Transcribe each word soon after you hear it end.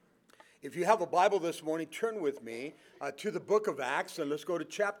If you have a Bible this morning, turn with me to the book of Acts, and let's go to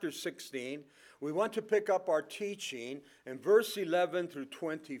chapter 16. We want to pick up our teaching in verse 11 through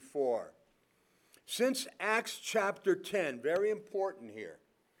 24. Since Acts chapter 10, very important here,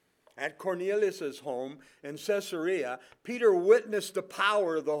 at Cornelius' home in Caesarea, Peter witnessed the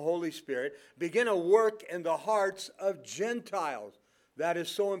power of the Holy Spirit begin a work in the hearts of Gentiles. That is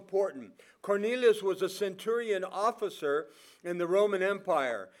so important. Cornelius was a centurion officer in the Roman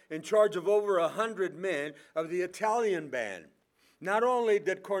Empire, in charge of over 100 men of the Italian band. Not only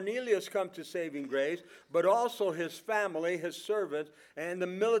did Cornelius come to saving grace, but also his family, his servants, and the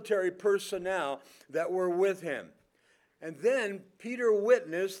military personnel that were with him. And then Peter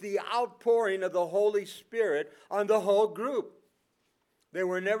witnessed the outpouring of the Holy Spirit on the whole group. They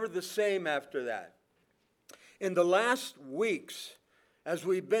were never the same after that. In the last weeks, as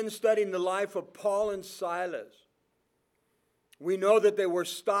we've been studying the life of Paul and Silas, we know that they were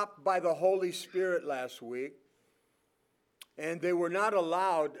stopped by the Holy Spirit last week, and they were not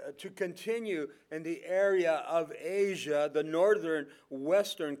allowed to continue in the area of Asia, the northern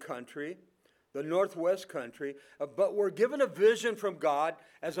western country, the northwest country, but were given a vision from God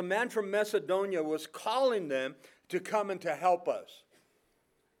as a man from Macedonia was calling them to come and to help us.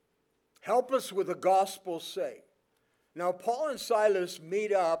 Help us with the gospel's sake. Now, Paul and Silas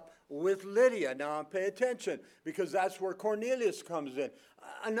meet up with Lydia. Now, pay attention, because that's where Cornelius comes in,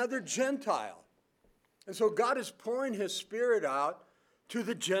 another Gentile. And so God is pouring his Spirit out to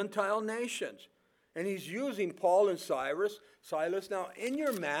the Gentile nations. And he's using Paul and Silas. Now, in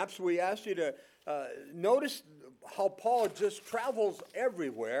your maps, we asked you to notice how Paul just travels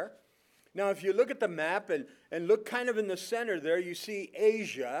everywhere. Now, if you look at the map and look kind of in the center there, you see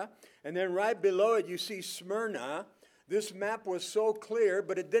Asia. And then right below it, you see Smyrna. This map was so clear,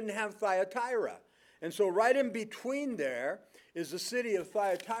 but it didn't have Thyatira. And so right in between there is the city of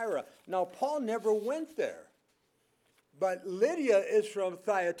Thyatira. Now, Paul never went there. But Lydia is from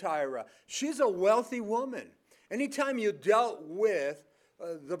Thyatira. She's a wealthy woman. Anytime you dealt with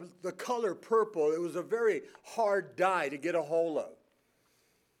the color purple, it was a very hard dye to get a hold of.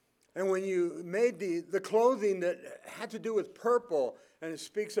 And when you made the clothing that had to do with purple, and it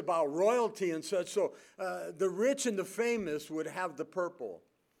speaks about royalty and such, so the rich and the famous would have the purple.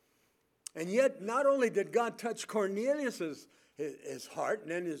 And yet, not only did God touch Cornelius' his heart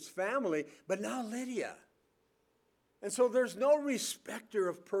and then his family, but now Lydia. And so there's no respecter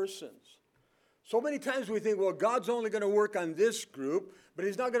of persons. So many times we think, well, God's only going to work on this group, but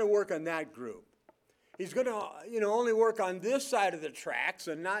he's not going to work on that group. He's going to, only work on this side of the tracks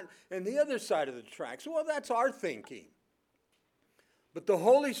and not on the other side of the tracks. Well, that's our thinking. But the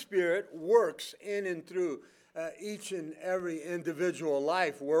Holy Spirit works in and through each and every individual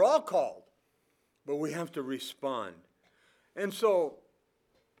life. We're all called, but we have to respond. And so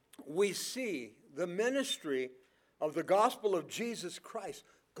we see the ministry of the gospel of Jesus Christ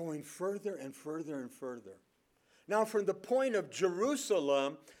going further and further and further. Now, from the point of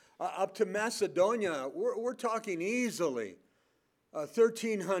Jerusalem up to Macedonia, we're talking easily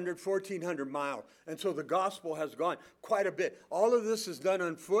 1,300, 1,400 miles. And so the gospel has gone quite a bit. All of this is done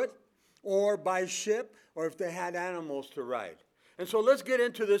on foot or by ship, or if they had animals to ride. And so let's get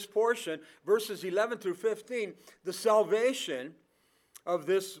into this portion, verses 11 through 15, the salvation of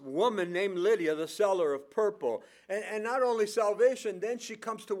this woman named Lydia, the seller of purple. And not only salvation, then she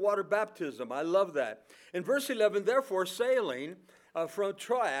comes to water baptism. I love that. In verse 11, therefore, sailing from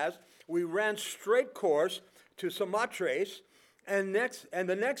Troas, we ran straight course to Samothrace, and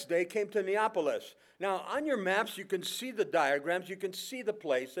the next day came to Neapolis. Now, on your maps, you can see the diagrams, you can see the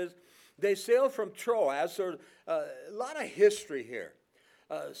places. They sailed from Troas, so a lot of history here.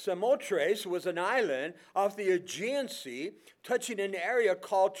 Samothrace was an island off the Aegean Sea, touching an area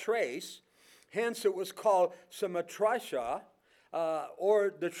called Thrace. Hence, it was called Samothracia,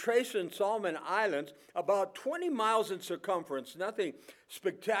 or the Thracian Solomon Islands, about 20 miles in circumference. Nothing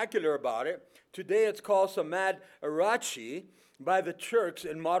spectacular about it. Today, it's called Samad Arachi by the Turks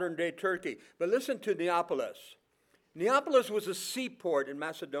in modern-day Turkey. But listen to Neapolis. Neapolis was a seaport in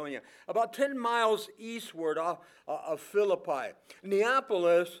Macedonia, about 10 miles eastward of Philippi.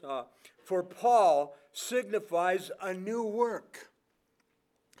 Neapolis, for Paul, signifies a new work.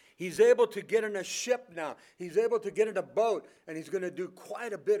 He's able to get in a ship now. He's able to get in a boat, and he's going to do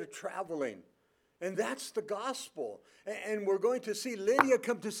quite a bit of traveling. And that's the gospel. And we're going to see Lydia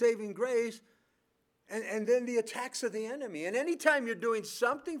come to saving grace, and then the attacks of the enemy. And anytime you're doing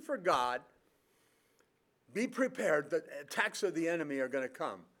something for God, be prepared. The attacks of the enemy are going to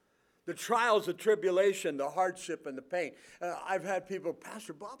come. The trials, the tribulation, the hardship, and the pain. I've had people,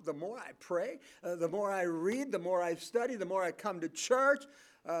 Pastor Bob, the more I pray, the more I read, the more I study, the more I come to church,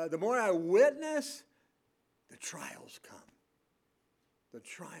 the more I witness, the trials come. The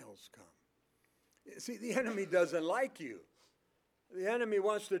trials come. See, the enemy doesn't like you. The enemy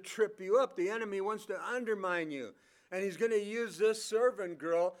wants to trip you up. The enemy wants to undermine you. And he's going to use this servant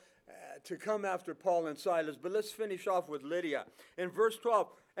girl to come after Paul and Silas. But let's finish off with Lydia. In verse 12,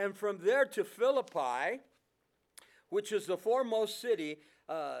 and from there to Philippi, which is the foremost city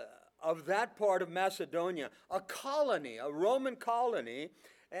of that part of Macedonia, a colony, a Roman colony,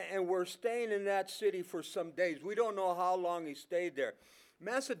 and we're staying in that city for some days. We don't know how long he stayed there.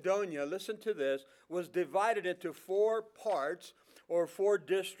 Macedonia, listen to this, was divided into 4 parts or 4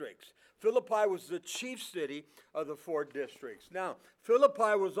 districts. Philippi was the chief city of the 4 districts. Now,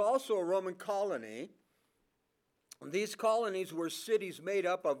 Philippi was also a Roman colony. These colonies were cities made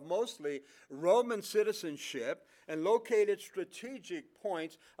up of mostly Roman citizenship and located strategic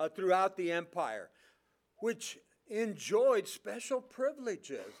points throughout the empire, which enjoyed special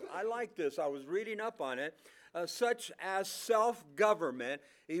privileges. I like this. I was reading up on it, such as self-government,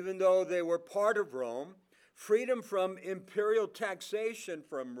 even though they were part of Rome, freedom from imperial taxation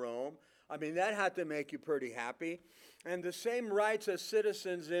from Rome. I mean, that had to make you pretty happy. And the same rights as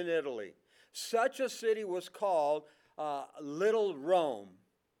citizens in Italy. Such a city was called Little Rome,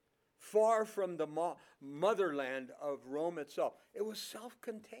 far from the motherland of Rome itself. It was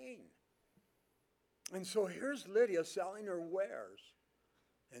self-contained. And so here's Lydia selling her wares,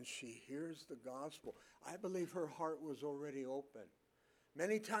 and she hears the gospel. I believe her heart was already open.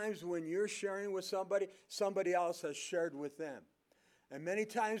 Many times when you're sharing with somebody, somebody else has shared with them. And many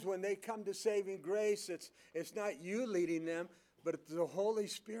times when they come to saving grace, it's not you leading them, but it's the Holy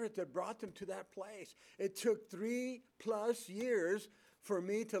Spirit that brought them to that place. It took 3+ years for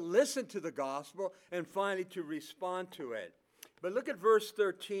me to listen to the gospel and finally to respond to it. But look at verse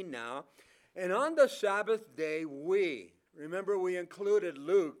 13 now. And on the Sabbath day, remember we included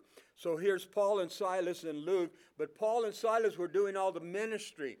Luke. So here's Paul and Silas and Luke. But Paul and Silas were doing all the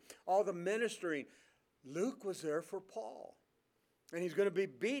ministering. Luke was there for Paul. And he's going to be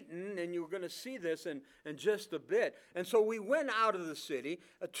beaten, and you're going to see this in just a bit. And so we went out of the city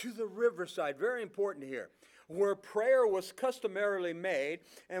to the riverside, very important here, where prayer was customarily made,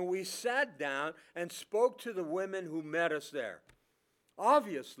 and we sat down and spoke to the women who met us there.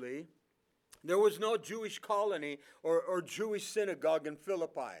 Obviously, there was no Jewish colony or Jewish synagogue in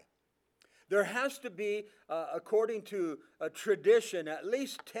Philippi. There has to be, according to a tradition, at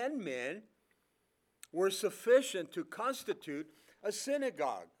least 10 men were sufficient to constitute a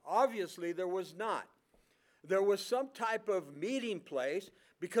synagogue. Obviously, there was not. There was some type of meeting place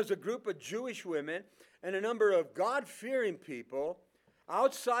because a group of Jewish women and a number of God-fearing people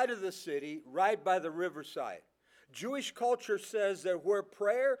outside of the city, right by the riverside. Jewish culture says that where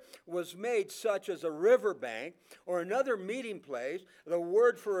prayer was made, such as a riverbank or another meeting place, the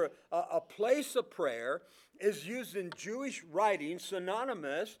word for a place of prayer is used in Jewish writing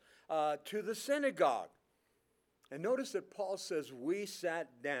synonymous to the synagogue. And notice that Paul says, we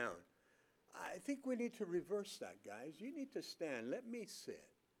sat down. I think we need to reverse that, guys. You need to stand. Let me sit.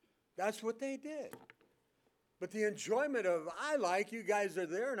 That's what they did. But the enjoyment of, you guys are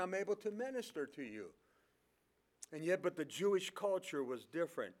there and I'm able to minister to you. And yet, but the Jewish culture was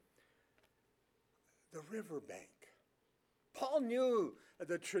different. The riverbank. Paul knew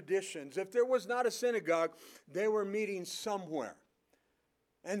the traditions. If there was not a synagogue, they were meeting somewhere.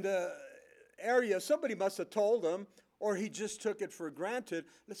 And the area, somebody must have told him, or he just took it for granted,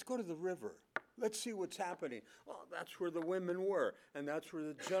 let's go to the river. Let's see what's happening. Well, that's where the women were, and that's where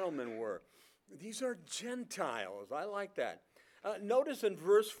the gentlemen were. These are Gentiles. I like that. Notice in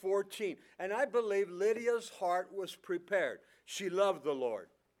verse 14, and I believe Lydia's heart was prepared. She loved the Lord.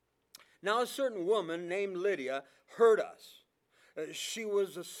 Now a certain woman named Lydia heard us. She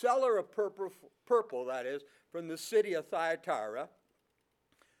was a seller of purple, that is, from the city of Thyatira.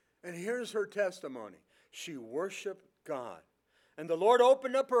 And here's her testimony. She worshiped God. And the Lord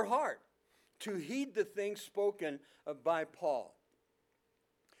opened up her heart to heed the things spoken by Paul.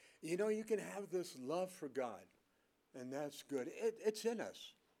 You know, you can have this love for God, and that's good. It's in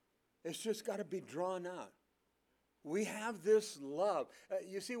us. It's just got to be drawn out. We have this love.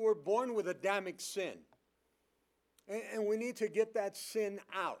 You see, we're born with Adamic sin. And we need to get that sin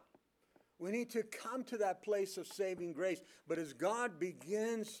out. We need to come to that place of saving grace. But as God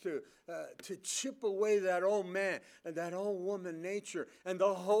begins to chip away that old man and that old woman nature, and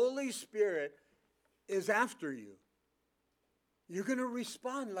the Holy Spirit is after you, you're going to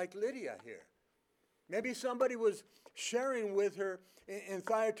respond like Lydia here. Maybe somebody was sharing with her in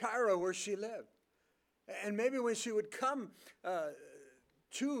Thyatira where she lived. And maybe when she would come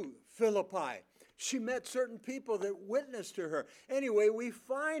to Philippi, She met certain people that witnessed to her. Anyway, we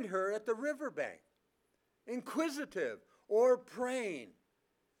find her at the riverbank, inquisitive or praying,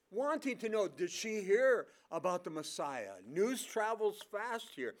 wanting to know, did she hear about the Messiah? News travels fast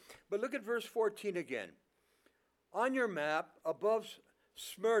here. But look at verse 14 again. On your map, above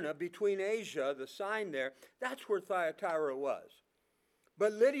Smyrna, between Asia, the sign there, that's where Thyatira was.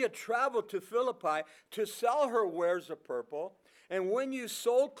 But Lydia traveled to Philippi to sell her wares of purple. And when you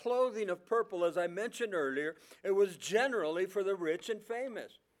sold clothing of purple, as I mentioned earlier, it was generally for the rich and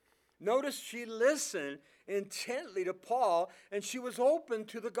famous. Notice she listened intently to Paul, and she was open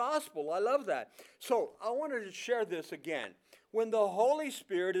to the gospel. I love that. So I wanted to share this again. When the Holy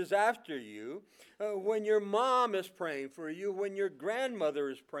Spirit is after you, when your mom is praying for you, when your grandmother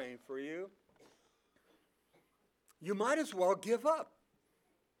is praying for you, you might as well give up.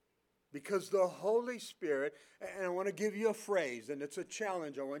 Because the Holy Spirit, and I want to give you a phrase, and it's a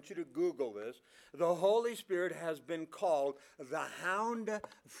challenge. I want you to Google this. The Holy Spirit has been called the hound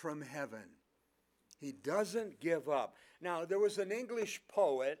from heaven. He doesn't give up. Now, there was an English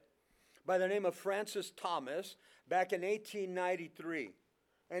poet by the name of Francis Thomas back in 1893.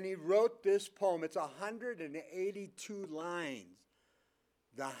 And he wrote this poem. It's 182 lines.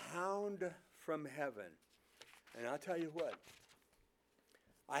 The hound from heaven. And I'll tell you what.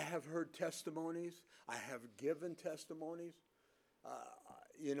 I have heard testimonies. I have given testimonies.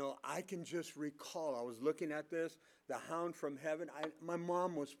 I can just recall. I was looking at this, the hound from heaven. My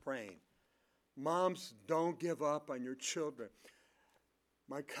mom was praying. Moms, don't give up on your children.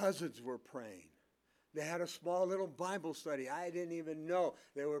 My cousins were praying. They had a small little Bible study. I didn't even know.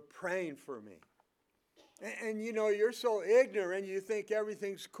 They were praying for me. And you're so ignorant. You think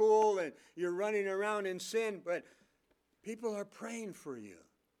everything's cool and you're running around in sin. But people are praying for you.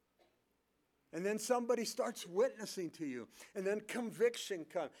 And then somebody starts witnessing to you. And then conviction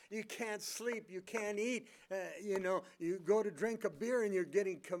comes. You can't sleep. You can't eat. You go to drink a beer and you're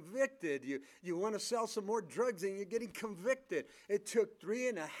getting convicted. You want to sell some more drugs and you're getting convicted. It took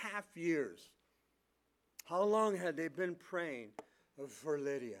 3.5 years. How long had they been praying for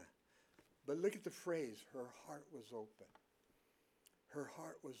Lydia? But look at the phrase, her heart was open. Her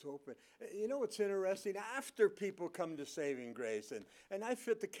heart was open. You know what's interesting? After people come to saving grace, and I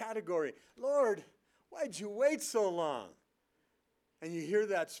fit the category, Lord, why'd you wait so long? And you hear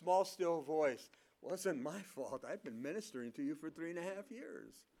that small, still voice, wasn't my fault. I've been ministering to you for 3.5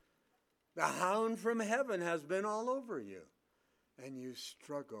 years. The hound from heaven has been all over you, and you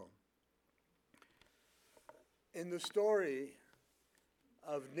struggle. In the story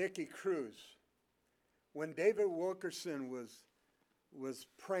of Nicky Cruz, when David Wilkerson was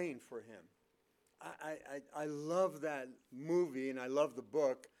praying for him. I love that movie and I love the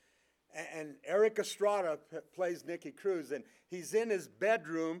book. And Eric Estrada plays Nicky Cruz, and he's in his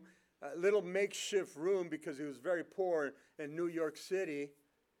bedroom, a little makeshift room because he was very poor in New York City.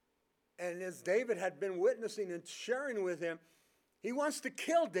 And as David had been witnessing and sharing with him, he wants to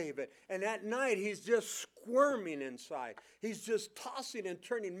kill David. And at night, he's just squirming inside. He's just tossing and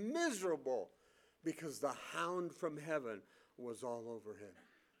turning miserable because the hound from heaven was all over him.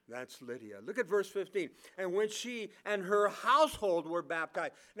 That's Lydia. Look at verse 15. And when she and her household were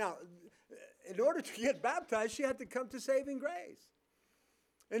baptized. Now, in order to get baptized, she had to come to saving grace.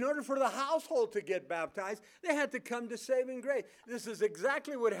 In order for the household to get baptized, they had to come to saving grace. This is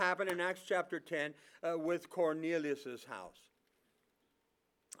exactly what happened in Acts chapter 10 with Cornelius' house.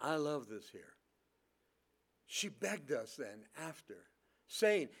 I love this here. She begged us then after,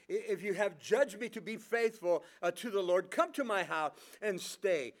 saying, if you have judged me to be faithful to the Lord, come to my house and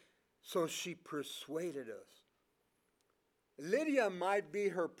stay. So she persuaded us. Lydia might be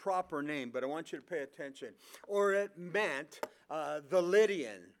her proper name, but I want you to pay attention. Or it meant the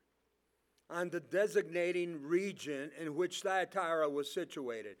Lydian, on the designating region in which Thyatira was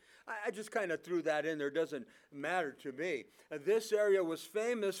situated. I just kind of threw that in there. It doesn't matter to me. This area was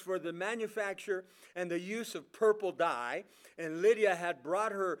famous for the manufacture and the use of purple dye, and Lydia had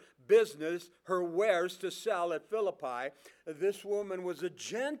brought her business, her wares, to sell at Philippi. This woman was a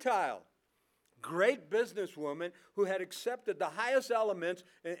Gentile, great businesswoman who had accepted the highest elements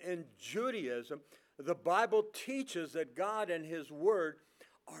in Judaism. The Bible teaches that God and His Word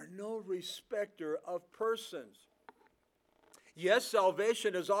are no respecter of persons. Yes,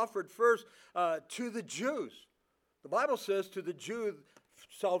 salvation is offered first to the Jews. The Bible says to the Jew,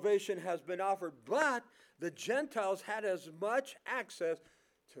 salvation has been offered, but the Gentiles had as much access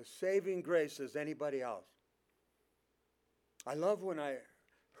to saving grace as anybody else. I love when I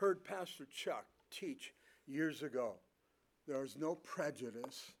heard Pastor Chuck teach years ago, there is no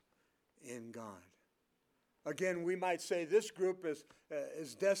prejudice in God. Again, we might say this group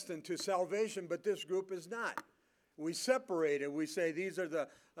is destined to salvation, but this group is not. We separate it. We say these are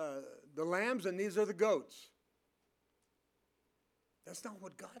the lambs and these are the goats. That's not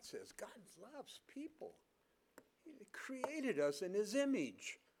what God says. God loves people. He created us in His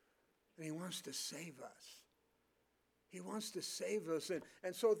image, and He wants to save us. He wants to save us.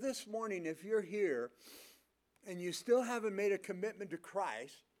 And so this morning, if you're here and you still haven't made a commitment to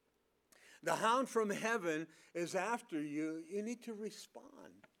Christ, the hound from heaven is after you. You need to respond.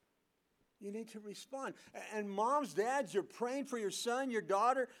 You need to respond. And moms, dads, you're praying for your son, your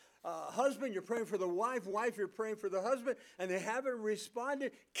daughter, husband, you're praying for the wife, you're praying for the husband, and they haven't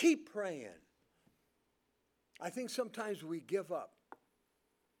responded. Keep praying. I think sometimes we give up.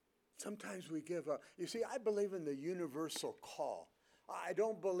 Sometimes we give up. You see, I believe in the universal call. I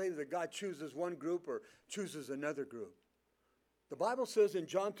don't believe that God chooses one group or chooses another group. The Bible says in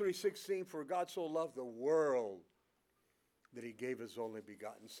John 3:16, for God so loved the world that He gave His only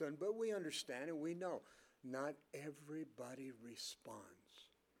begotten Son. But we understand and we know not everybody responds.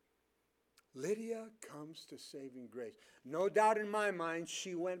 Lydia comes to saving grace. No doubt in my mind,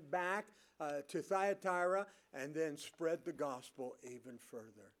 she went back to Thyatira and then spread the gospel even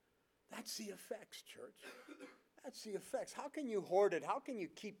further. That's the effects, church. That's the effects. How can you hoard it? How can you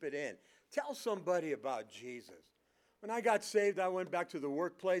keep it in? Tell somebody about Jesus. When I got saved, I went back to the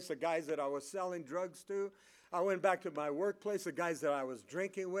workplace, the guys that I was selling drugs to. I went back to my workplace, the guys that I was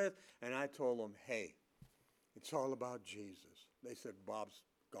drinking with, and I told them, hey, it's all about Jesus. They said, Bob's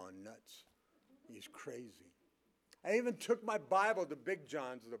gone nuts. He's crazy. I even took my Bible to Big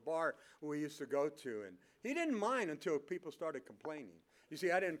John's, the bar we used to go to, and he didn't mind until people started complaining. You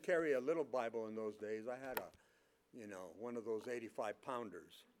see, I didn't carry a little Bible in those days. I had one of those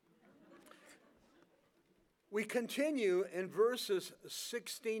 85-pounders. We continue in verses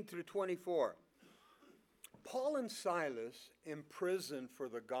 16 through 24. Paul and Silas imprisoned for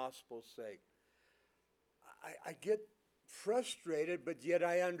the gospel's sake. I get frustrated, but yet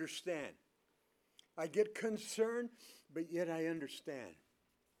I understand. I get concerned, but yet I understand.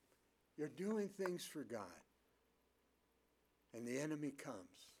 You're doing things for God, and the enemy comes.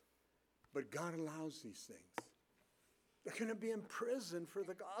 But God allows these things. They're going to be in prison for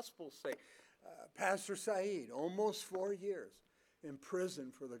the gospel's sake. Pastor Saeed, almost 4 years in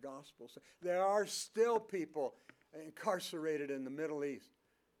prison for the gospel's sake. There are still people incarcerated in the Middle East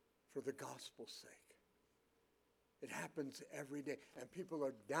for the gospel's sake. It happens every day, and people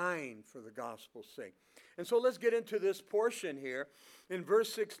are dying for the gospel's sake. And so let's get into this portion here. In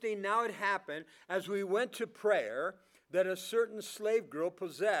verse 16, now it happened, as we went to prayer, that a certain slave girl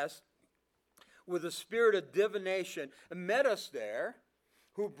possessed with a spirit of divination met us there,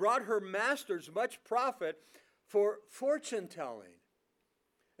 who brought her masters much profit for fortune telling.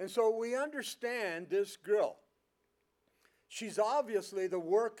 And so we understand this girl. She's obviously the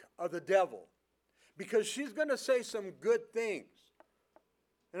work of the devil, because she's going to say some good things.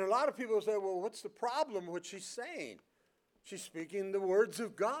 And a lot of people say, well, what's the problem with what she's saying? She's speaking the words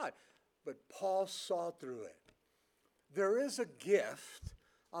of God. But Paul saw through it. There is a gift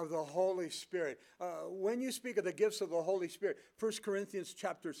of the Holy Spirit. When you speak of the gifts of the Holy Spirit, 1 Corinthians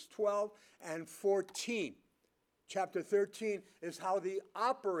chapters 12 and 14. Chapter 13 is how they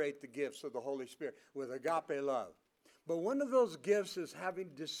operate the gifts of the Holy Spirit with agape love. But one of those gifts is having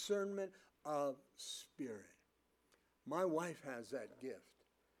discernment of spirit. My wife has that gift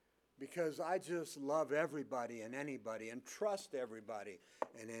because I just love everybody and anybody and trust everybody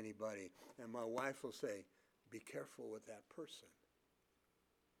and anybody. And my wife will say, be careful with that person.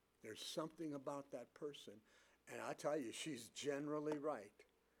 There's something about that person. And I tell you, she's generally right.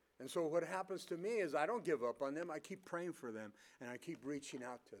 And so what happens to me is I don't give up on them. I keep praying for them, and I keep reaching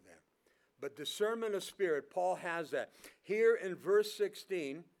out to them. But discernment of spirit, Paul has that. Here in verse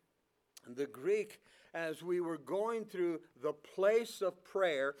 16, the Greek, as we were going through the place of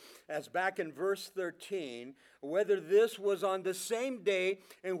prayer, as back in verse 13, whether this was on the same day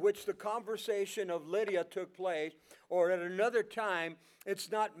in which the conversation of Lydia took place, or at another time,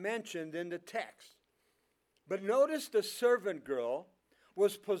 it's not mentioned in the text. But notice the servant girl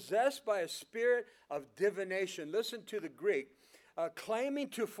was possessed by a spirit of divination. Listen to the Greek, claiming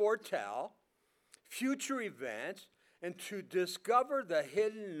to foretell future events and to discover the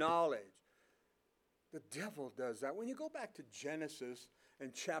hidden knowledge. The devil does that. When you go back to Genesis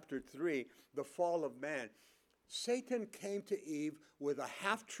in chapter 3, the fall of man, Satan came to Eve with a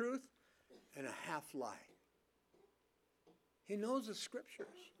half-truth and a half-lie. He knows the scriptures.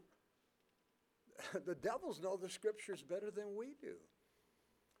 The devils know the scriptures better than we do.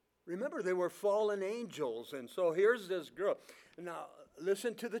 Remember, they were fallen angels, and so here's this girl. Now,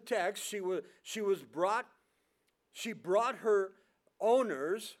 listen to the text. She was brought She brought her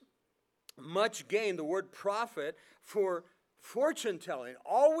owners much gain, the word profit, for fortune telling.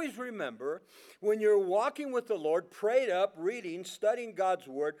 Always remember, when you're walking with the Lord, prayed up, reading, studying God's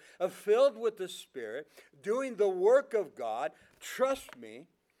word, filled with the Spirit, doing the work of God, trust me,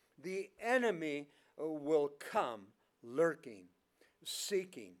 the enemy will come lurking,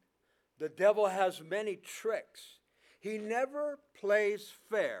 seeking. The devil has many tricks. He never plays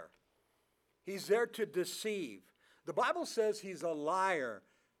fair. He's there to deceive. The Bible says he's a liar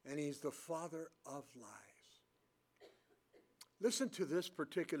and he's the father of lies. Listen to this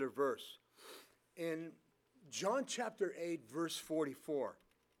particular verse. In John chapter 8, verse 44,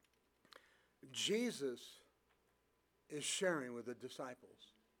 Jesus is sharing with the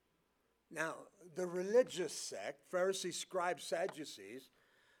disciples. Now, the religious sect, Pharisees, scribes, Sadducees,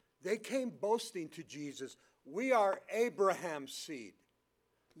 they came boasting to Jesus, "We are Abraham's seed."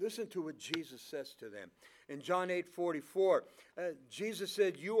 Listen to what Jesus says to them. In John 8:44, Jesus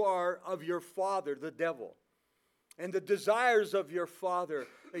said, "You are of your father, the devil, and the desires of your father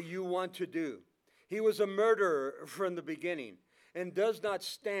you want to do. He was a murderer from the beginning and does not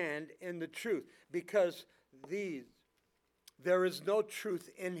stand in the truth, because there is no truth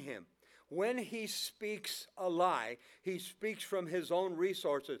in him. When he speaks a lie, he speaks from his own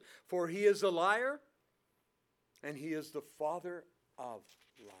resources, for he is a liar and he is the father of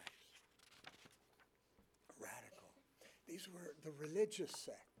lies." Radical. These were the religious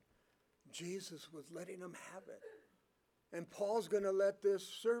sect. Jesus was letting them have it. And Paul's going to let this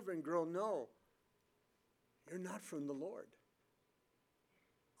servant girl know, you're not from the Lord.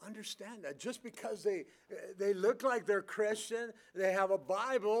 Understand that. Just because they look like they're Christian, they have a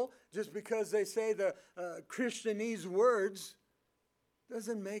Bible, just because they say the Christianese words,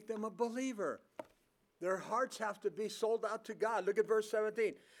 doesn't make them a believer. Their hearts have to be sold out to God. Look at verse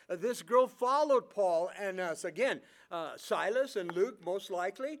 17. This girl followed Paul and us, again, Silas and Luke most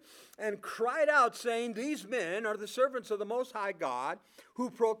likely, and cried out, saying, "These men are the servants of the Most High God,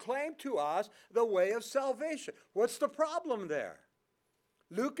 who proclaim to us the way of salvation." What's the problem there?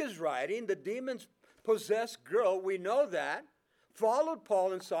 Luke is writing, the demon-possessed girl, we know that, followed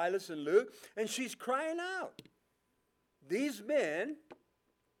Paul and Silas and Luke, and she's crying out. These men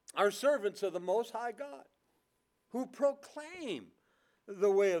are servants of the Most High God, who proclaim the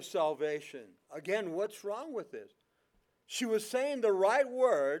way of salvation. Again, what's wrong with this? She was saying the right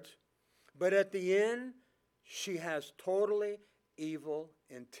words, but at the end, she has totally evil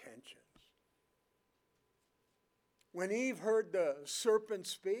intentions. When Eve heard the serpent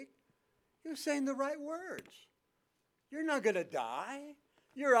speak, he was saying the right words. You're not going to die.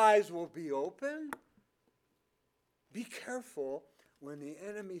 Your eyes will be open. Be careful when the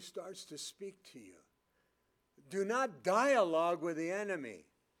enemy starts to speak to you. Do not dialogue with the enemy.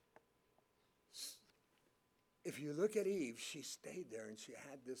 If you look at Eve, she stayed there and she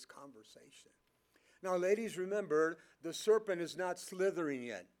had this conversation. Now, ladies, remember, the serpent is not slithering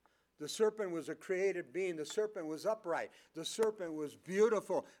yet. The serpent was a created being. The serpent was upright. The serpent was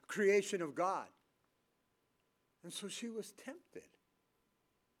beautiful, creation of God. And so she was tempted.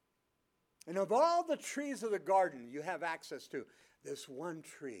 And of all the trees of the garden you have access to, this one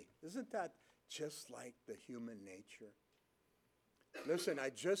tree, isn't that just like the human nature? Listen, I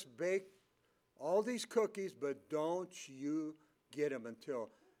just baked all these cookies, but don't you get them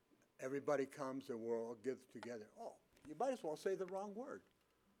until everybody comes and we'll all get together. Oh, you might as well say the wrong word,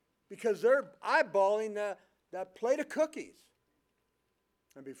 because they're eyeballing that plate of cookies.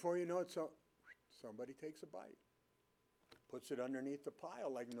 And before you know it, somebody takes a bite, puts it underneath the pile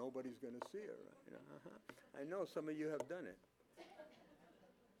like nobody's going to see it. Right? I know some of you have done it.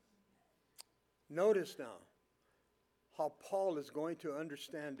 Notice now how Paul is going to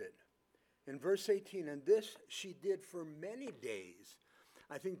understand it. In verse 18, and this she did for many days.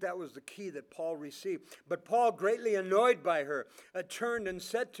 I think that was the key that Paul received. But Paul, greatly annoyed by her, turned and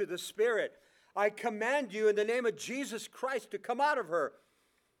said to the Spirit, "I command you in the name of Jesus Christ to come out of her."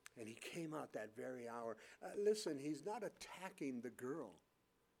 And he came out that very hour. Listen, he's not attacking the girl,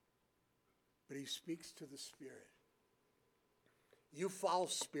 but he speaks to the spirit. You foul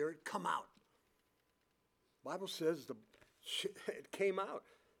spirit, come out. The Bible says it came out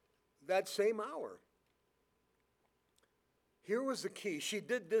that same hour. Here was the key. She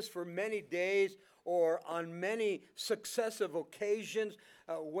did this for many days or on many successive occasions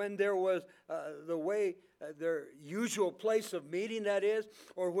when there was their usual place of meeting, that is,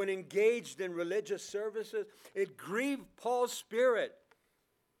 or when engaged in religious services. It grieved Paul's spirit.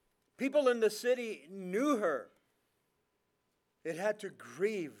 People in the city knew her. It had to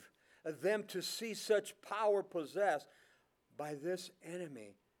grieve them to see such power possessed by this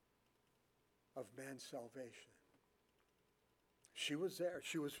enemy of man's salvation. She was there.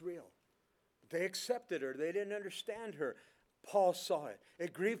 She was real. They accepted her. They didn't understand her. Paul saw it.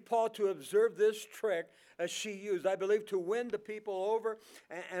 It grieved Paul to observe this trick as she used, I believe, to win the people over.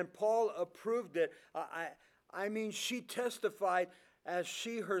 And Paul approved it. I mean, she testified as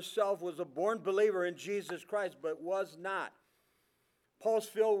she herself was a born believer in Jesus Christ, but was not. Paul's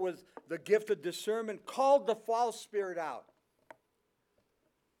filled with the gift of discernment, called the false spirit out.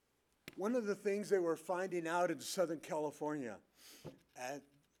 One of the things they were finding out in Southern California at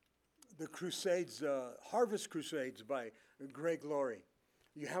the Crusades, Harvest Crusades by Greg Laurie,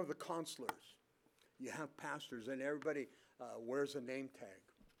 you have the counselors, you have pastors, and everybody wears a name tag.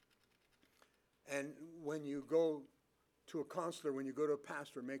 And when you go to a counselor, when you go to a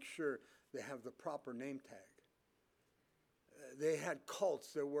pastor, make sure they have the proper name tag. They had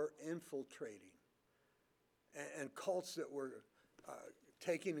cults that were infiltrating, and cults that were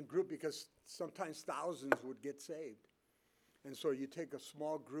taking a group, because sometimes thousands would get saved. And so you take a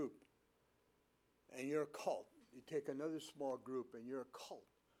small group and you're a cult. You take another small group and you're a cult.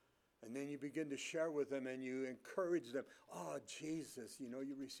 And then you begin to share with them and you encourage them. Oh, Jesus,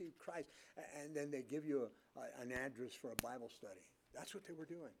 you received Christ. And then they give you an address for a Bible study. That's what they were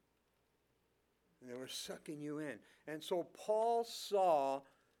doing. And they were sucking you in. And so Paul saw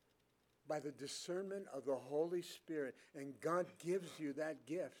by the discernment of the Holy Spirit, and God gives you that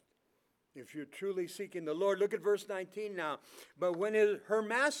gift if you're truly seeking the Lord. Look at verse 19 now. But when her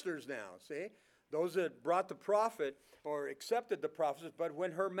masters now, see, those that brought the prophet or accepted the prophet, but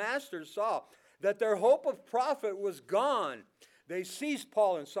when her masters saw that their hope of profit was gone, they seized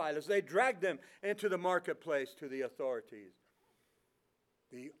Paul and Silas. They dragged them into the marketplace to the authorities.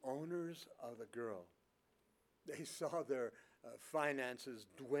 The owners of the girl, they saw their finances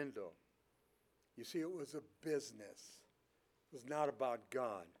dwindle. You see, it was a business. It was not about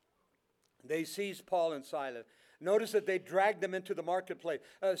God. They seized Paul and Silas. Notice that they dragged them into the marketplace,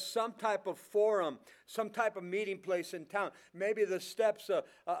 some type of forum, some type of meeting place in town, maybe the steps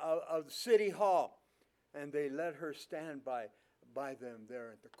of City Hall. And they let her stand by them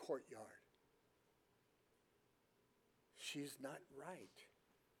there at the courtyard. She's not right.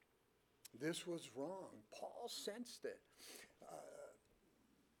 This was wrong. Paul sensed it.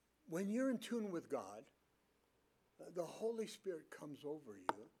 When you're in tune with God, the Holy Spirit comes over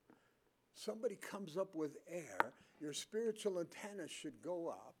you. Somebody comes up with air, your spiritual antenna should go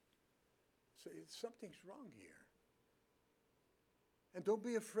up. Say, something's wrong here. And don't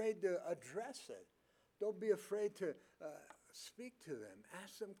be afraid to address it. Don't be afraid to speak to them.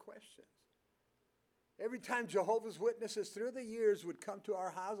 Ask them questions. Every time Jehovah's Witnesses through the years would come to our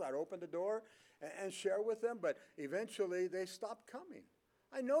house, I'd open the door and share with them, but eventually they stopped coming.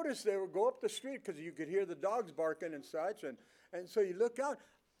 I noticed they would go up the street because you could hear the dogs barking and such, and so you look out.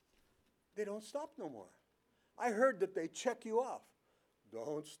 They don't stop no more. I heard that they check you off.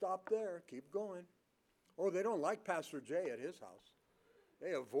 Don't stop there. Keep going. Oh, they don't like Pastor Jay at his house.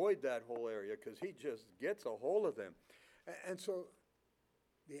 They avoid that whole area because he just gets a hold of them. And so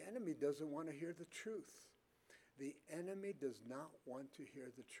the enemy doesn't want to hear the truth. The enemy does not want to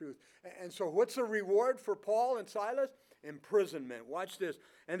hear the truth. And so what's the reward for Paul and Silas? Imprisonment. Watch this.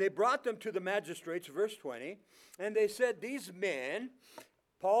 And they brought them to the magistrates, verse 20, and they said, these men,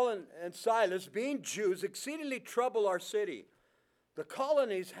 Paul and Silas, being Jews, exceedingly trouble our city. The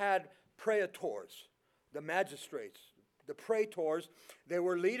colonies had praetors, the magistrates. The praetors, they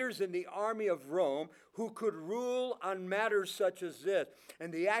were leaders in the army of Rome who could rule on matters such as this.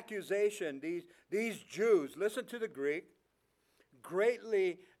 And the accusation, these Jews, listen to the Greek,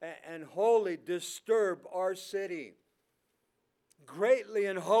 greatly and wholly disturb our city. Greatly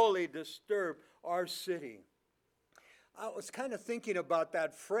and wholly disturb our city. I was kind of thinking about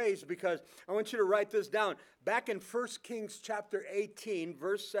that phrase because I want you to write this down. Back in 1 Kings chapter 18,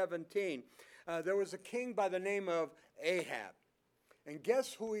 verse 17, there was a king by the name of Ahab. And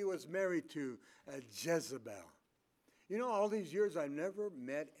guess who he was married to? Jezebel. You know, all these years I've never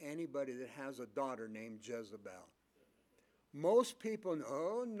met anybody that has a daughter named Jezebel. Most people know,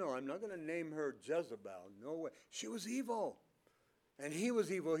 oh no, I'm not going to name her Jezebel. No way. She was evil. And he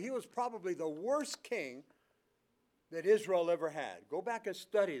was evil. He was probably the worst king that Israel ever had. Go back and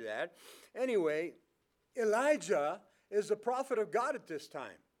study that. Anyway, Elijah is the prophet of God at this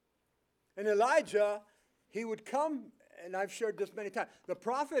time. And Elijah, he would come, and I've shared this many times. The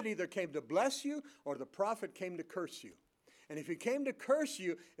prophet either came to bless you or the prophet came to curse you. And if he came to curse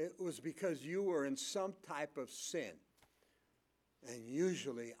you, it was because you were in some type of sin. And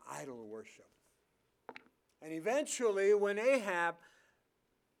usually idol worship. And eventually when Ahab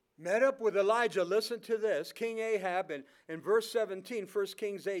met up with Elijah, listen to this, King Ahab in verse 17, 1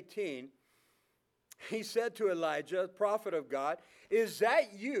 Kings 18, he said to Elijah, prophet of God, "Is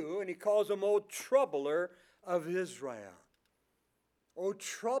that you?" And he calls him, "O troubler of Israel." O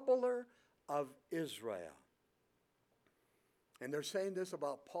troubler of Israel. And they're saying this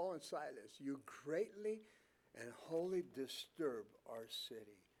about Paul and Silas: "You greatly and wholly disturb our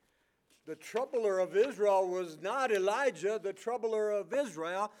city." The troubler of Israel was not Elijah. The troubler of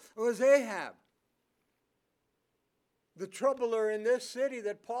Israel was Ahab. The troubler in this city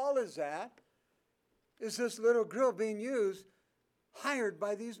that Paul is at is this little girl being used, hired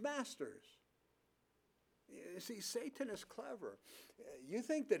by these masters. You see, Satan is clever. You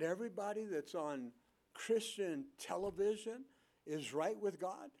think that everybody that's on Christian television is right with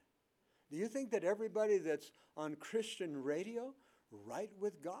God? Do you think that everybody that's on Christian radio right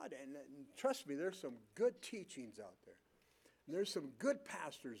with God? And trust me, there's some good teachings out there. And there's some good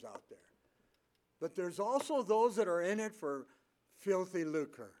pastors out there. But there's also those that are in it for filthy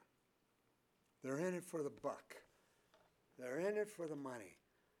lucre. They're in it for the buck. They're in it for the money.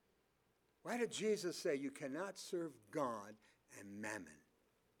 Why did Jesus say you cannot serve God and mammon?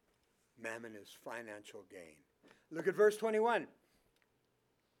 Mammon is financial gain. Look at verse 21.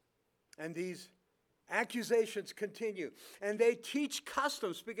 And these accusations continue. And they teach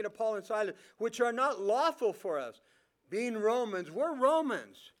customs, speaking of Paul and Silas, which are not lawful for us. Being Romans, we're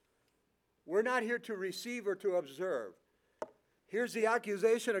Romans. We're not here to receive or to observe. Here's the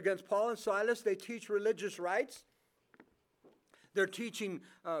accusation against Paul and Silas. They teach religious rites. They're teaching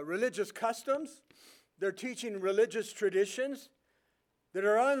religious customs. They're teaching religious traditions that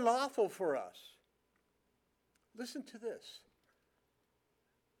are unlawful for us. Listen to this.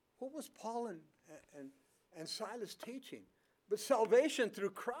 What was Paul and Silas teaching? But salvation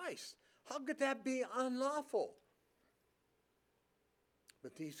through Christ. How could that be unlawful?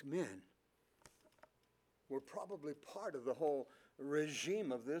 But these men were probably part of the whole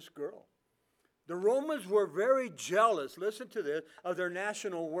regime of this girl. The Romans were very jealous, listen to this, of their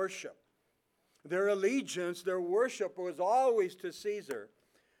national worship. Their allegiance, their worship was always to Caesar.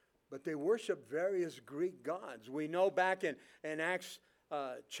 But they worshiped various Greek gods. We know back in Acts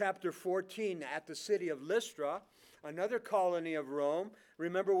chapter 14 at the city of Lystra, another colony of Rome.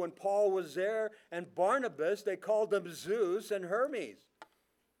 Remember when Paul was there and Barnabas, they called them Zeus and Hermes.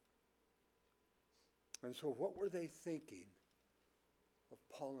 And so what were they thinking of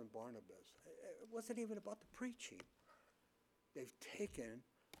Paul and Barnabas? It wasn't even about the preaching. They've taken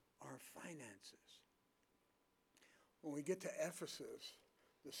our finances. When we get to Ephesus,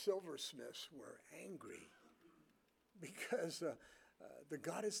 the silversmiths were angry because the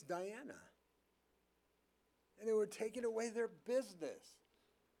goddess Diana, and they were taking away their business.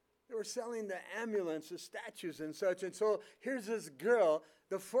 They were selling the amulets, the statues and such. And so here's this girl,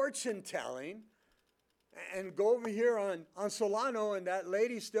 the fortune telling, and go over here on Solano, and that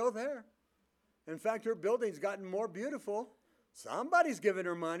lady's still there. In fact, her building's gotten more beautiful. Somebody's giving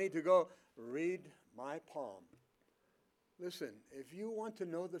her money to go read my palm. Listen, if you want to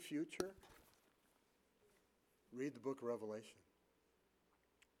know the future, read the book of Revelation.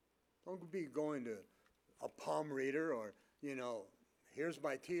 Don't be going to a palm reader or, here's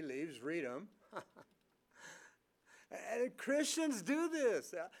my tea leaves, read them. And Christians do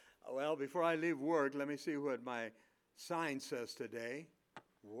this. Well, before I leave work, let me see what my sign says today.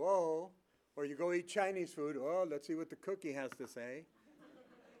 Whoa. Or you go eat Chinese food. Oh, let's see what the cookie has to say.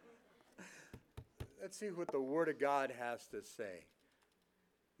 Let's see what the Word of God has to say.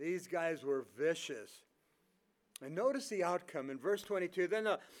 These guys were vicious. And notice the outcome in verse 22. Then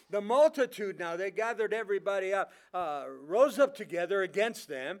the multitude now, they gathered everybody up, rose up together against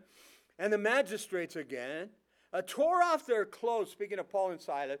them, and the magistrates again tore off their clothes, speaking of Paul and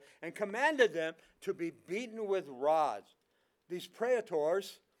Silas, and commanded them to be beaten with rods. These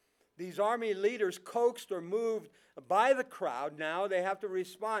praetors, these army leaders, coaxed or moved by the crowd, now they have to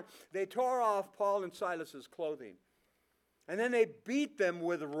respond. They tore off Paul and Silas's clothing. And then they beat them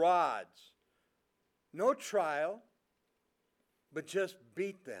with rods. No trial, but just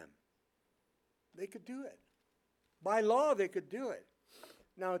beat them. They could do it. By law, they could do it.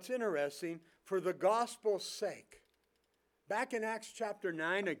 Now, it's interesting, for the gospel's sake. Back in Acts chapter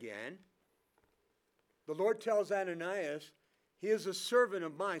 9 again, the Lord tells Ananias, he is a servant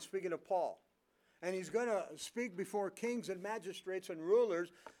of mine, speaking of Paul. And he's going to speak before kings and magistrates and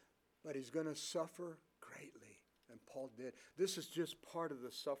rulers, but he's going to suffer greatly. And Paul did. This is just part of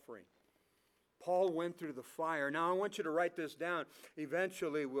the suffering. Paul went through the fire. Now, I want you to write this down.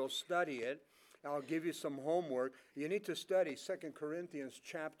 Eventually, we'll study it. I'll give you some homework. You need to study 2 Corinthians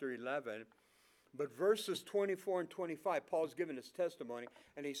chapter 11. But verses 24 and 25, Paul's given his testimony,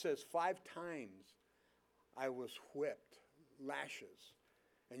 and he says, 5 times I was whipped, lashes.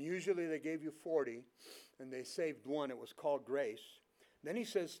 And usually they gave you 40, and they saved one. It was called grace. Then he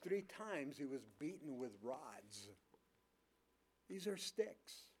says 3 times he was beaten with rods. These are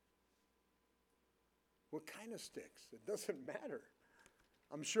sticks. What kind of sticks? It doesn't matter.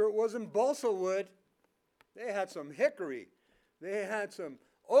 I'm sure it wasn't balsa wood. They had some hickory. They had some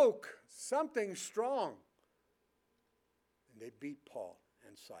oak, something strong. And they beat Paul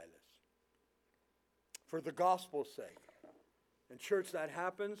and Silas for the gospel's sake. In church, that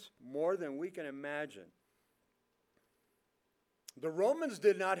happens more than we can imagine. The Romans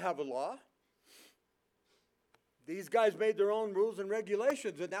did not have a law. These guys made their own rules and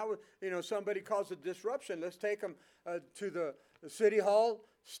regulations, and now, somebody caused a disruption. Let's take them to the city hall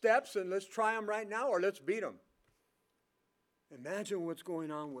steps, and let's try them right now, or let's beat them. Imagine what's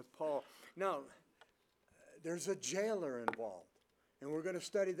going on with Paul. Now, there's a jailer involved, and we're going to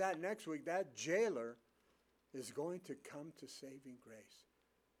study that next week. That jailer is going to come to saving grace,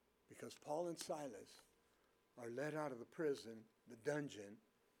 because Paul and Silas are let out of the prison, the dungeon,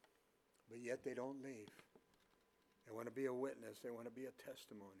 but yet they don't leave. They want to be a witness. They want to be a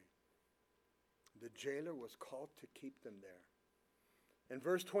testimony. The jailer was called to keep them there. In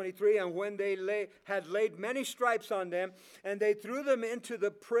verse 23, and when they had laid many stripes on them, and they threw them into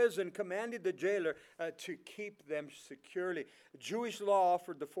the prison, commanded the jailer to keep them securely. Jewish law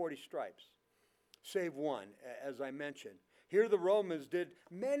offered the 40 stripes, save one, as I mentioned. Here the Romans did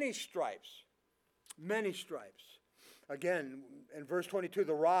many stripes. Many stripes. Again, in verse 22,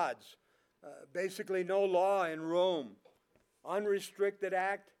 the rods. Basically no law in Rome. Unrestricted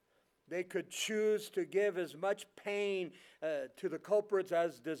act. They could choose to give as much pain to the culprits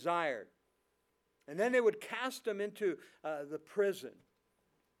as desired. And then they would cast them into the prison.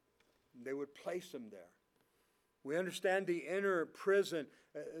 They would place them there. We understand the inner prison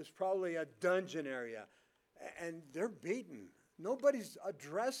is probably a dungeon area. And they're beaten. Nobody's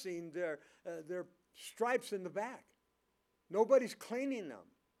addressing their stripes in the back. Nobody's cleaning them.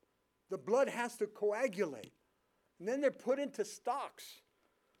 The blood has to coagulate. And then they're put into stocks.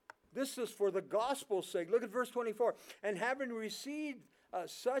 This is for the gospel's sake. Look at verse 24. And having received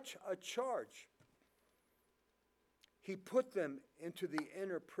such a charge, he put them into the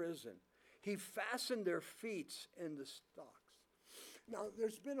inner prison. He fastened their feet in the stocks. Now,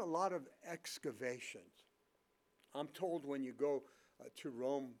 there's been a lot of excavations. I'm told when you go to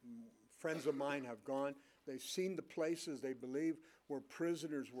Rome, friends of mine have gone. They've seen the places they believe where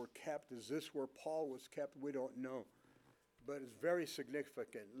prisoners were kept. Is this where Paul was kept? We don't know. But it's very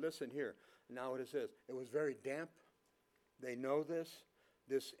significant. Listen here. Now what it says. It was very damp. They know this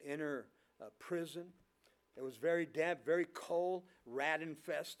inner prison. It was very damp, very cold, rat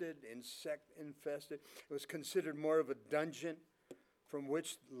infested, insect infested. It was considered more of a dungeon from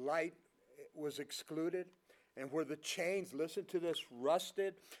which light was excluded. And where the chains, listen to this,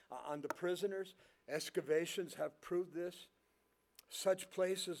 rusted on the prisoners. Excavations have proved this. Such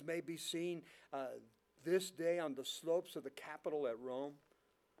places may be seen this day on the slopes of the Capitol at Rome.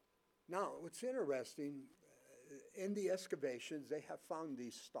 Now, what's interesting, in the excavations, they have found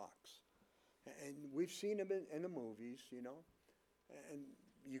these stocks. And we've seen them in the movies, and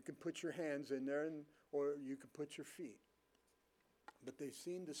you can put your hands in there, or you can put your feet. But they've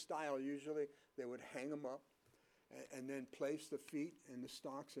seen the style. Usually they would hang them up and then place the feet in the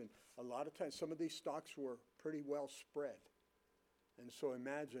stocks. And a lot of times, some of these stocks were pretty well spread. And so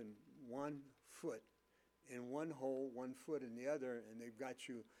imagine 1 foot in one hole, 1 foot in the other, and they've got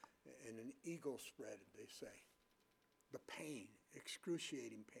you in an eagle spread, they say. The pain,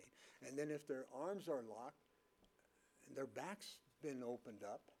 excruciating pain. And then if their arms are locked and their back's been opened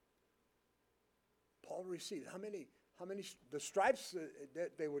up, Paul received how many the stripes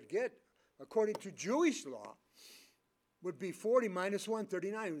that they would get according to Jewish law would be 40 minus 1,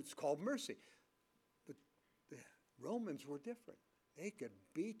 39. It's called mercy. But the Romans were different. They could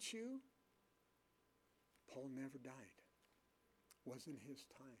beat you. Paul never died. Wasn't his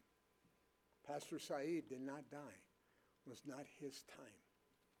time. Pastor Saeed did not die. Was not his time.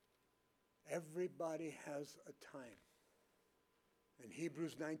 Everybody has a time. In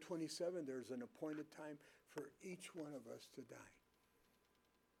Hebrews 9:27, there's an appointed time for each one of us to die.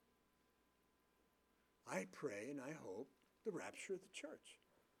 I pray and I hope the rapture of the church.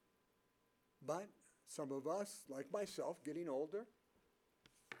 But some of us, like myself, getting older,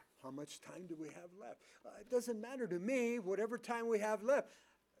 how much time do we have left? It doesn't matter to me, whatever time we have left.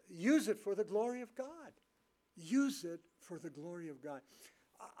 Use it for the glory of God. Use it for the glory of God.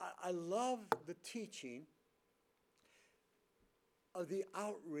 I love the teaching of the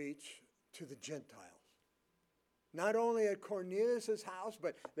outreach to the Gentiles. Not only at Cornelius' house,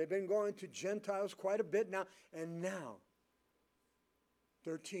 but they've been going to Gentiles quite a bit now. And now,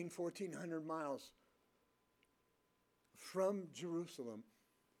 1,400 miles from Jerusalem.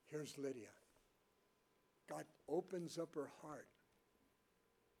 Here's Lydia. God opens up her heart.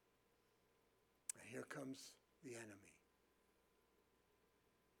 And here comes the enemy.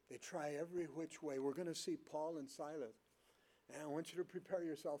 They try every which way. We're going to see Paul and Silas. And I want you to prepare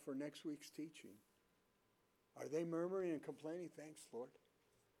yourself for next week's teaching. Are they murmuring and complaining? Thanks, Lord.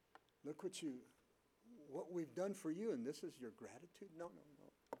 Look what we've done for you, and this is your gratitude? No.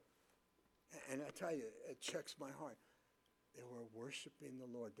 And I tell you, it checks my heart. They were worshiping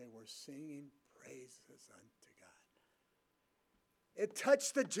the Lord. They were singing praises unto God. It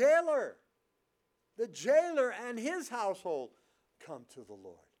touched the jailer. The jailer and his household come to the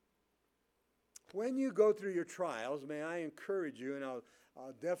Lord. When you go through your trials, may I encourage you, and I'll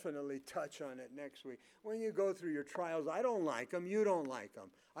definitely touch on it next week. When you go through your trials, I don't like them. You don't like them.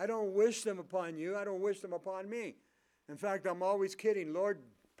 I don't wish them upon you. I don't wish them upon me. In fact, I'm always kidding. Lord,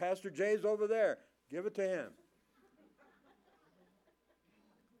 Pastor Jay's over there. Give it to him.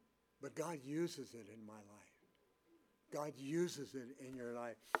 But God uses it in my life. God uses it in your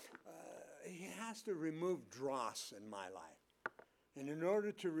life. He has to remove dross in my life. And in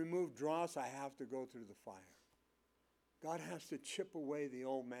order to remove dross, I have to go through the fire. God has to chip away the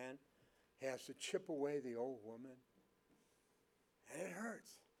old man. He has to chip away the old woman. And it hurts.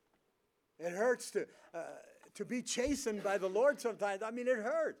 It hurts to be chastened by the Lord sometimes. I mean, it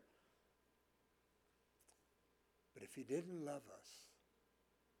hurts. But if he didn't love us,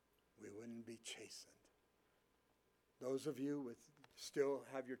 we wouldn't be chastened. Those of you with still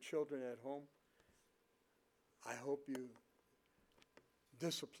have your children at home, I hope you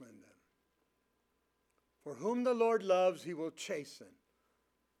discipline them. For whom the Lord loves, he will chasten.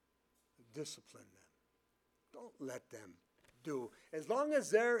 Discipline them. Don't let them do. As long as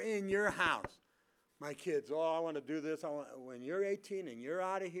they're in your house. My kids, I want to do this. When you're 18 and you're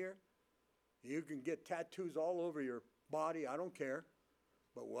out of here, you can get tattoos all over your body. I don't care.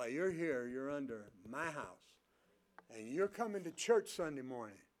 But while you're here, you're under my house. And you're coming to church Sunday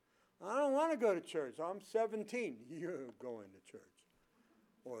morning. I don't want to go to church. I'm 17. You're going to church.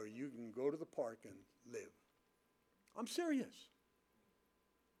 Or you can go to the park and live. I'm serious.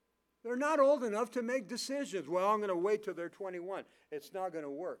 They're not old enough to make decisions. Well, I'm going to wait till they're 21. It's not going to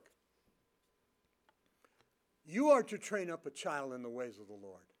work. You are to train up a child in the ways of the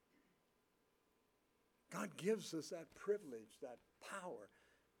Lord. God gives us that privilege, that power,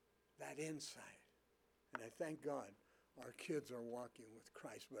 that insight. And I thank God our kids are walking with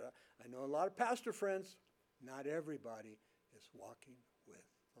Christ. But I know a lot of pastor friends, not everybody is walking with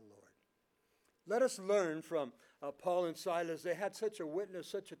the Lord. Let us learn from Paul and Silas. They had such a witness,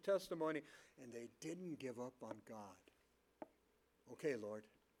 such a testimony, and they didn't give up on God. Okay, Lord.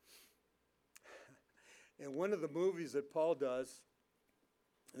 In one of the movies that Paul does,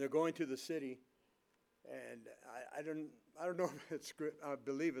 they're going to the city, and I don't know if it's I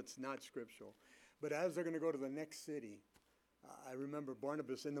believe it's not scriptural, but as they're going to go to the next city, I remember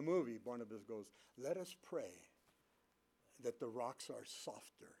Barnabas in the movie. Barnabas goes, "Let us pray that the rocks are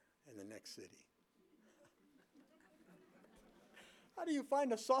softer in the next city." How do you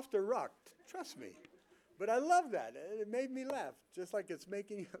find a softer rock? Trust me. But I love that. It made me laugh, just like it's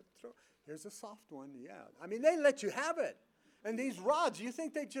making you throw. Here's a soft one, yeah. I mean, they let you have it. And these rods, you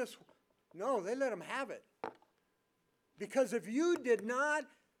think they just, no, they let them have it. Because if you did not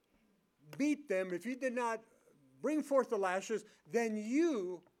beat them, if you did not bring forth the lashes, then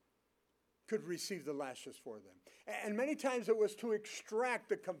you could receive the lashes for them. And many times it was to extract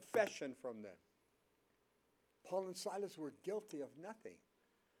the confession from them. Paul and Silas were guilty of nothing.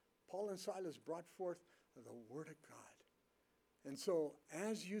 Paul and Silas brought forth the word of God. And so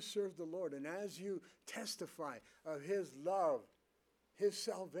as you serve the Lord and as you testify of his love, his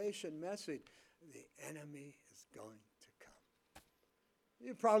salvation message, the enemy is going to come.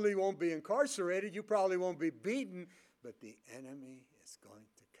 You probably won't be incarcerated. You probably won't be beaten, but the enemy is going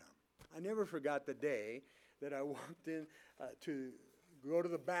to come. I never forgot the day that I walked in to go to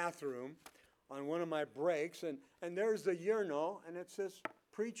the bathroom on one of my breaks, and there's the urinal, and it says,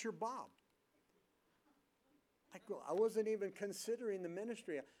 Preacher Bob. I wasn't even considering the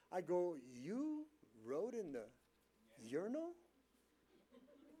ministry. I go, you wrote in the urinal?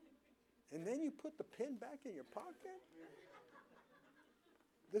 And then you put the pen back in your pocket?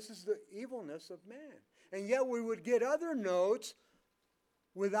 This is the evilness of man. And yet we would get other notes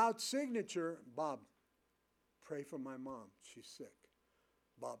without signature. Bob, pray for my mom. She's sick.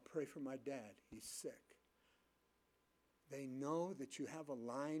 Bob, pray for my dad. He's sick. They know that you have a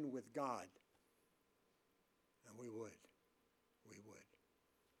line with God. And we would. We would.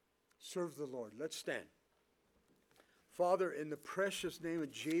 Serve the Lord. Let's stand. Father, in the precious name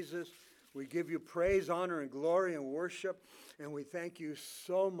of Jesus, we give you praise, honor, and glory and worship. And we thank you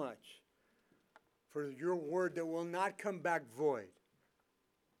so much for your word that will not come back void.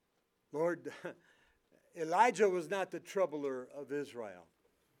 Lord, Elijah was not the troubler of Israel.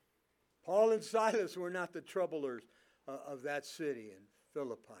 Paul and Silas were not the troublers of that city in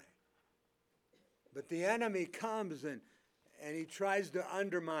Philippi. But the enemy comes and he tries to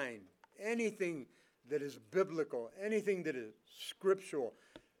undermine anything that is biblical, anything that is scriptural,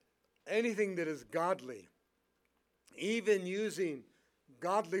 anything that is godly, even using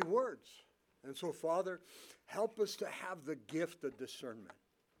godly words. And so, Father, help us to have the gift of discernment.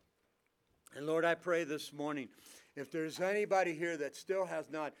 And Lord, I pray this morning, if there's anybody here that still has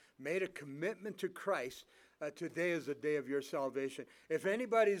not made a commitment to Christ, today is the day of your salvation. If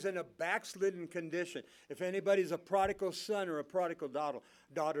anybody's in a backslidden condition, if anybody's a prodigal son or a prodigal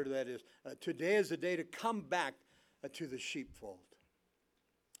daughter that is, today is the day to come back to the sheepfold.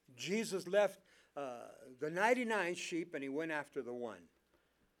 Jesus left the 99 sheep and he went after the one.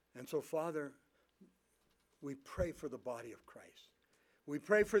 And so, Father, we pray for the body of Christ. We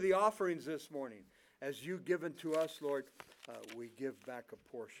pray for the offerings this morning. As you've given to us, Lord, we give back a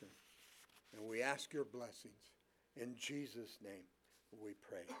portion. And we ask your blessings. In Jesus' name we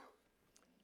pray.